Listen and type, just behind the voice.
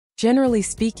Generally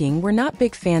speaking, we're not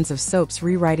big fans of soaps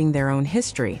rewriting their own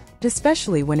history,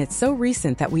 especially when it's so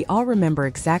recent that we all remember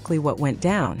exactly what went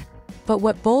down. But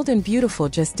what Bold and Beautiful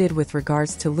just did with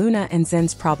regards to Luna and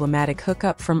Zen's problematic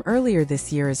hookup from earlier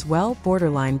this year is, well,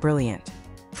 borderline brilliant.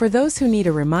 For those who need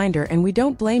a reminder, and we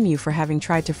don't blame you for having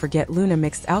tried to forget, Luna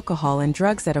mixed alcohol and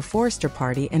drugs at a Forrester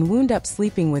party and wound up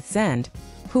sleeping with Zen,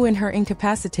 who in her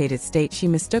incapacitated state she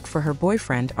mistook for her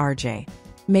boyfriend, RJ.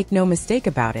 Make no mistake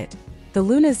about it, the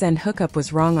Luna-Zen hookup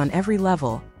was wrong on every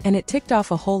level, and it ticked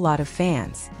off a whole lot of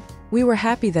fans. We were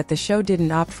happy that the show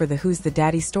didn't opt for the Who's the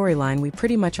Daddy storyline we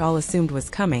pretty much all assumed was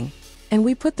coming, and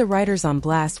we put the writers on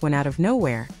blast when out of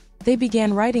nowhere, they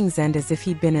began writing Zen as if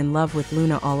he'd been in love with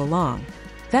Luna all along.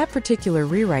 That particular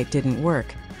rewrite didn't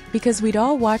work, because we'd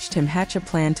all watched him hatch a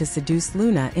plan to seduce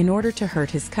Luna in order to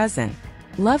hurt his cousin.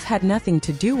 Love had nothing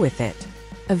to do with it.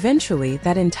 Eventually,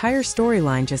 that entire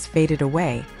storyline just faded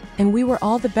away, and we were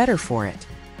all the better for it.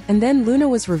 And then Luna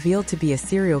was revealed to be a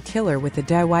serial killer with a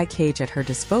DIY cage at her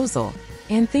disposal,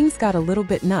 and things got a little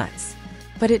bit nuts.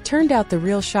 But it turned out the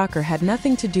real shocker had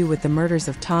nothing to do with the murders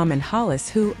of Tom and Hollis,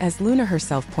 who, as Luna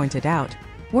herself pointed out,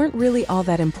 weren't really all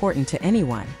that important to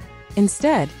anyone.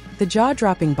 Instead, the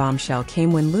jaw-dropping bombshell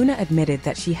came when Luna admitted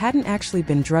that she hadn't actually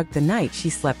been drugged the night she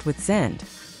slept with Zend.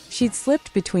 She'd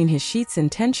slipped between his sheets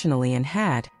intentionally and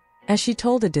had, as she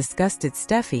told a disgusted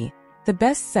Steffi, the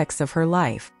best sex of her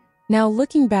life. Now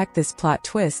looking back, this plot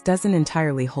twist doesn't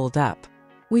entirely hold up.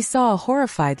 We saw a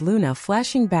horrified Luna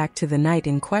flashing back to the night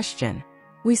in question.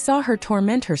 We saw her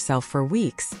torment herself for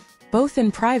weeks, both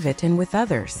in private and with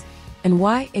others. And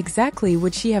why exactly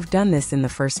would she have done this in the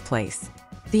first place?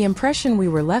 The impression we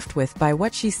were left with by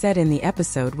what she said in the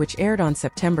episode, which aired on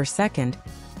September 2nd,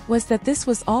 was that this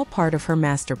was all part of her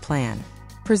master plan.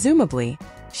 Presumably,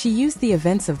 she used the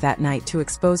events of that night to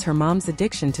expose her mom's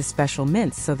addiction to special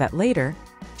mints so that later,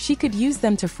 she could use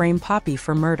them to frame Poppy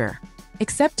for murder.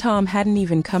 Except Tom hadn't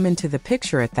even come into the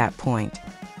picture at that point.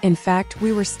 In fact,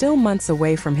 we were still months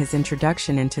away from his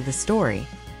introduction into the story.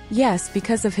 Yes,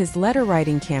 because of his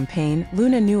letter-writing campaign,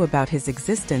 Luna knew about his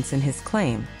existence and his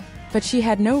claim. But she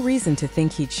had no reason to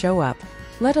think he'd show up,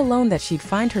 let alone that she'd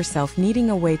find herself needing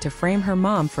a way to frame her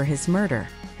mom for his murder.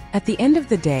 At the end of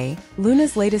the day,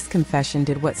 Luna's latest confession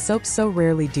did what soaps so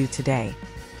rarely do today.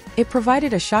 It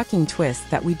provided a shocking twist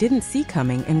that we didn't see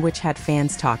coming and which had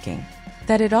fans talking.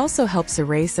 That it also helps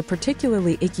erase a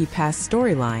particularly icky past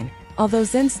storyline, although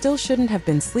Zen still shouldn't have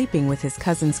been sleeping with his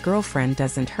cousin's girlfriend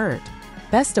doesn't hurt.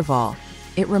 Best of all,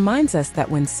 it reminds us that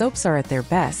when soaps are at their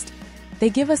best, they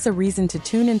give us a reason to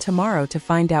tune in tomorrow to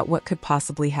find out what could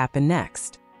possibly happen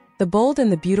next. The Bold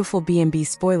and the Beautiful B&B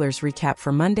spoilers recap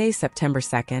for Monday, September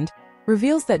 2nd,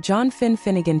 reveals that John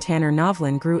Finnegan Tanner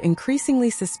Novlin grew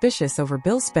increasingly suspicious over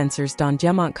Bill Spencer's Don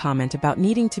Diamont comment about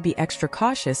needing to be extra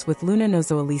cautious with Luna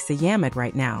Nozoalisa Yamid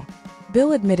right now.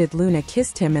 Bill admitted Luna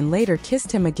kissed him and later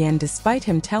kissed him again despite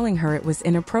him telling her it was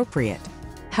inappropriate.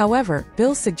 However,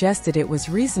 Bill suggested it was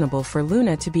reasonable for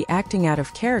Luna to be acting out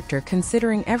of character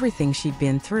considering everything she'd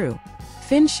been through.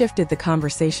 Finn shifted the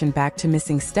conversation back to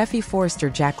missing Steffi Forrester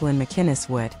Jacqueline McInnes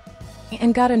Wood,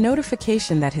 and got a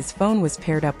notification that his phone was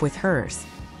paired up with hers.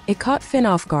 It caught Finn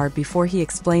off guard before he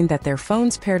explained that their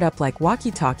phones paired up like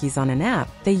walkie-talkies on an app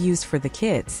they used for the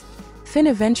kids. Finn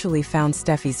eventually found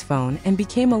Steffi's phone and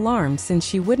became alarmed since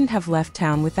she wouldn't have left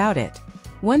town without it.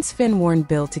 Once Finn warned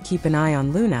Bill to keep an eye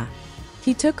on Luna,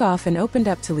 he took off and opened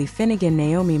up to leave Finnegan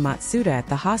Naomi Matsuda at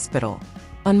the hospital.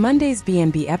 On Monday's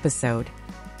B&B episode,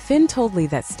 Finn told Lee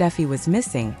that Steffi was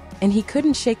missing, and he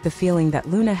couldn't shake the feeling that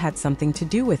Luna had something to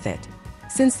do with it.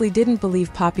 Since Lee didn't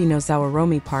believe Poppy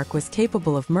Nozawa Park was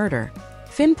capable of murder,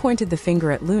 Finn pointed the finger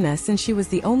at Luna since she was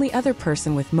the only other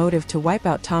person with motive to wipe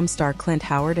out Tom star Clint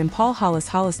Howard and Paul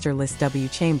Hollister list W.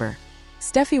 Chamber.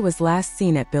 Steffi was last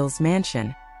seen at Bill's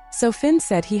mansion, so Finn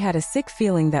said he had a sick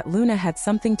feeling that Luna had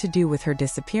something to do with her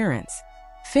disappearance.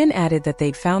 Finn added that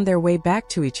they'd found their way back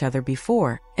to each other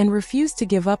before, and refused to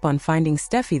give up on finding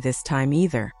Steffi this time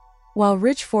either. While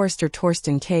Rich Forrester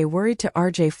Torsten K worried to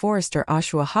RJ Forrester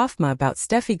Oshua Hofma about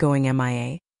Steffi going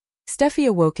MIA, Steffi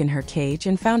awoke in her cage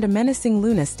and found a menacing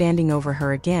Luna standing over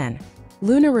her again.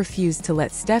 Luna refused to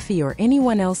let Steffi or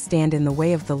anyone else stand in the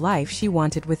way of the life she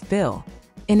wanted with Bill.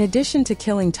 In addition to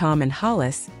killing Tom and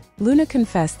Hollis, Luna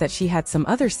confessed that she had some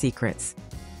other secrets,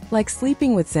 like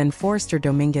sleeping with Zen Forrester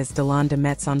Dominguez de Londa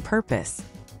Metz on purpose.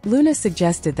 Luna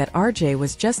suggested that RJ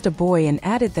was just a boy and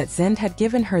added that Zend had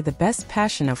given her the best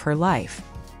passion of her life.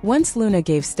 Once Luna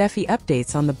gave Steffi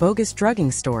updates on the bogus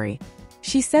drugging story,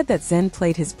 she said that Zend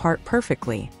played his part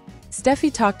perfectly.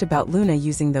 Steffi talked about Luna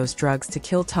using those drugs to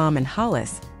kill Tom and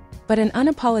Hollis, But an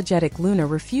unapologetic Luna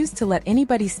refused to let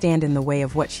anybody stand in the way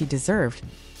of what she deserved,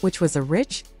 which was a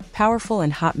rich, powerful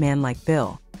and hot man like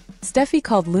Bill. Steffi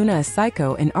called Luna a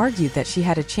psycho and argued that she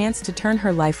had a chance to turn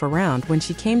her life around when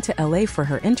she came to LA for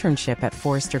her internship at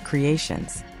Forrester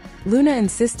Creations. Luna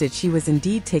insisted she was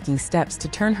indeed taking steps to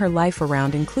turn her life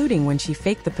around, including when she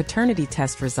faked the paternity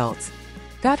test results,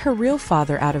 got her real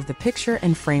father out of the picture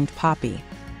and framed Poppy.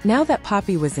 Now that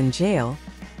Poppy was in jail,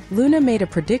 Luna made a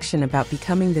prediction about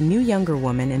becoming the new younger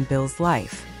woman in Bill's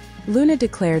life. Luna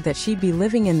declared that she'd be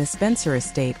living in the Spencer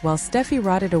estate while Steffi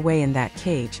rotted away in that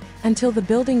cage, until the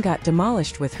building got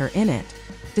demolished with her in it.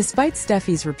 Despite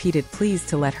Steffi's repeated pleas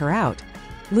to let her out,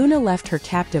 Luna left her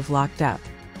captive locked up.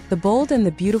 The bold and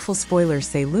the beautiful spoilers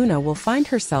say Luna will find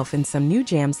herself in some new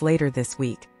jams later this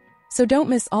week. So don't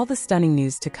miss all the stunning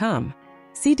news to come.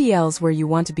 CDL's where you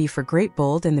want to be for great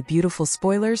bold and the beautiful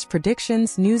spoilers,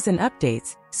 predictions, news and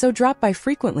updates, so drop by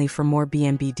frequently for more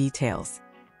BNB details.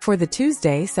 For the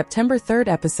Tuesday, September 3rd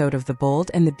episode of The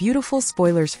Bold and the Beautiful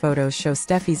spoilers, photos show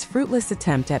Steffi's fruitless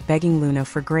attempt at begging Luna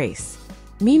for grace.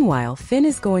 Meanwhile, Finn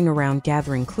is going around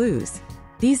gathering clues.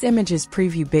 These images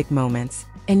preview big moments,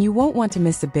 and you won't want to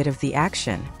miss a bit of the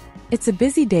action. It's a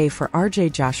busy day for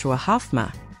RJ Joshua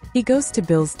Hoffma. He goes to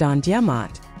Bill's Don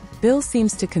Diamant. Bill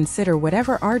seems to consider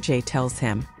whatever RJ tells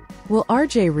him. Will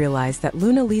RJ realize that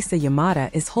Luna Lisa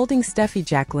Yamada is holding Steffi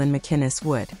Jacqueline McInnes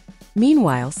Wood?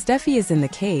 Meanwhile, Steffi is in the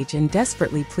cage and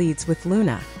desperately pleads with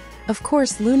Luna. Of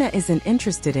course, Luna isn't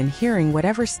interested in hearing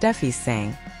whatever Steffi's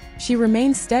saying. She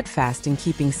remains steadfast in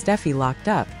keeping Steffi locked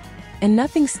up, and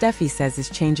nothing Steffi says is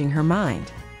changing her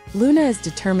mind. Luna is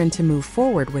determined to move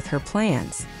forward with her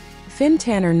plans. Finn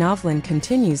Tanner Novlin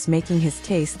continues making his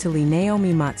case to Lee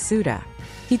Naomi Matsuda.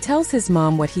 He tells his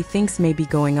mom what he thinks may be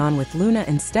going on with Luna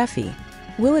and Steffi.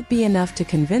 Will it be enough to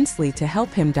convince Lee to help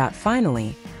him?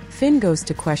 Finally, Finn goes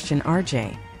to question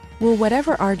RJ. Will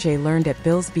whatever RJ learned at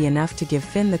Bill's be enough to give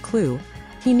Finn the clue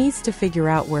he needs to figure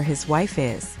out where his wife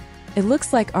is? It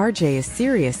looks like RJ is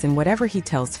serious in whatever he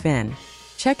tells Finn.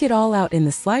 Check it all out in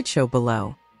the slideshow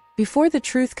below. Before the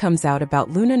truth comes out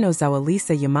about Luna Nozawa,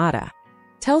 Lisa Yamada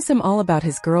tells him all about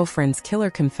his girlfriend's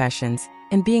killer confessions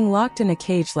and being locked in a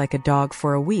cage like a dog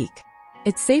for a week.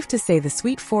 It's safe to say the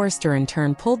sweet Forrester in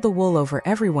turn pulled the wool over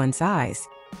everyone's eyes,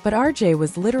 but RJ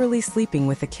was literally sleeping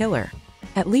with a killer.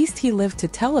 At least he lived to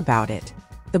tell about it.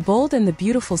 The bold and the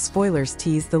beautiful spoilers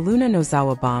tease the Luna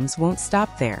Nozawa bombs won't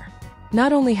stop there.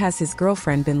 Not only has his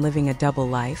girlfriend been living a double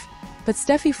life, but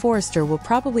Steffi Forrester will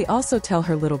probably also tell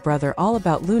her little brother all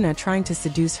about Luna trying to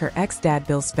seduce her ex-dad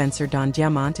Bill Spencer Don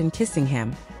Diamant and kissing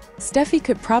him. Steffi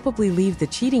could probably leave the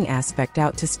cheating aspect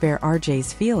out to spare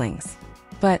RJ's feelings.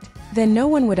 But then no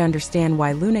one would understand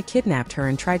why Luna kidnapped her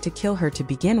and tried to kill her to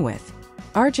begin with.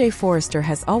 RJ Forrester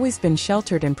has always been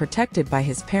sheltered and protected by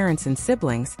his parents and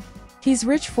siblings. He's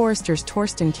Rich Forrester's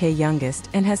Torsten K. youngest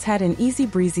and has had an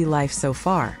easy-breezy life so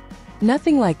far.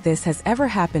 Nothing like this has ever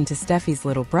happened to Steffi's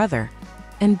little brother,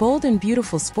 and bold and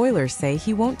beautiful spoilers say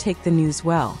he won't take the news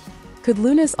well. Could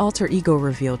Luna's alter ego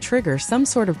reveal trigger some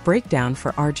sort of breakdown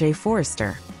for RJ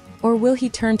Forrester? Or will he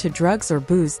turn to drugs or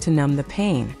booze to numb the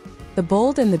pain? The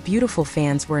bold and the beautiful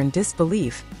fans were in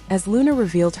disbelief as Luna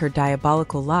revealed her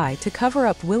diabolical lie to cover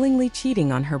up willingly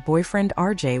cheating on her boyfriend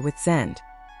RJ with Zend.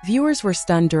 Viewers were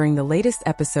stunned during the latest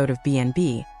episode of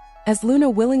BNB, as Luna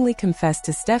willingly confessed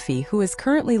to Steffi, who is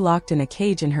currently locked in a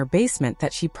cage in her basement,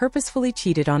 that she purposefully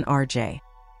cheated on RJ.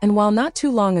 And while not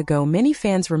too long ago many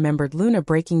fans remembered Luna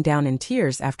breaking down in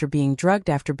tears after being drugged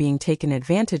after being taken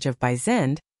advantage of by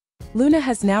Zend, Luna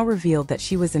has now revealed that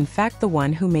she was in fact the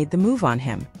one who made the move on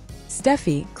him.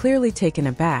 Steffi, clearly taken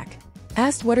aback,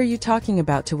 asked, "What are you talking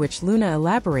about?" to which Luna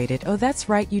elaborated, "Oh, that's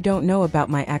right, you don't know about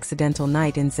my accidental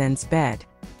night in Zend's bed.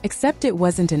 Except it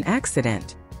wasn't an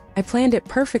accident. I planned it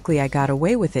perfectly, I got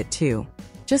away with it too.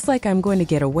 Just like I'm going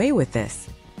to get away with this."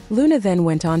 Luna then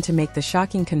went on to make the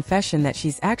shocking confession that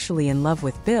she's actually in love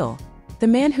with Bill, the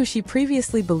man who she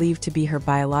previously believed to be her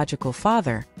biological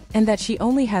father, and that she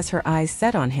only has her eyes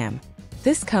set on him.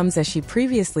 This comes as she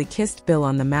previously kissed Bill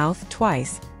on the mouth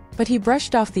twice, but he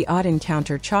brushed off the odd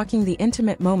encounter, chalking the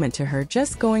intimate moment to her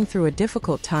just going through a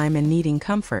difficult time and needing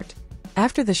comfort.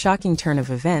 After the shocking turn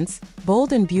of events,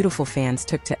 bold and beautiful fans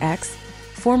took to X,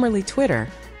 formerly Twitter,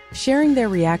 sharing their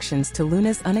reactions to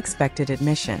Luna's unexpected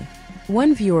admission.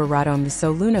 One viewer wrote on,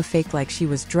 "So Luna faked like she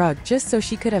was drugged just so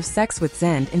she could have sex with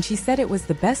Zend, and she said it was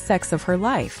the best sex of her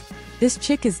life. This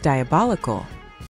chick is diabolical."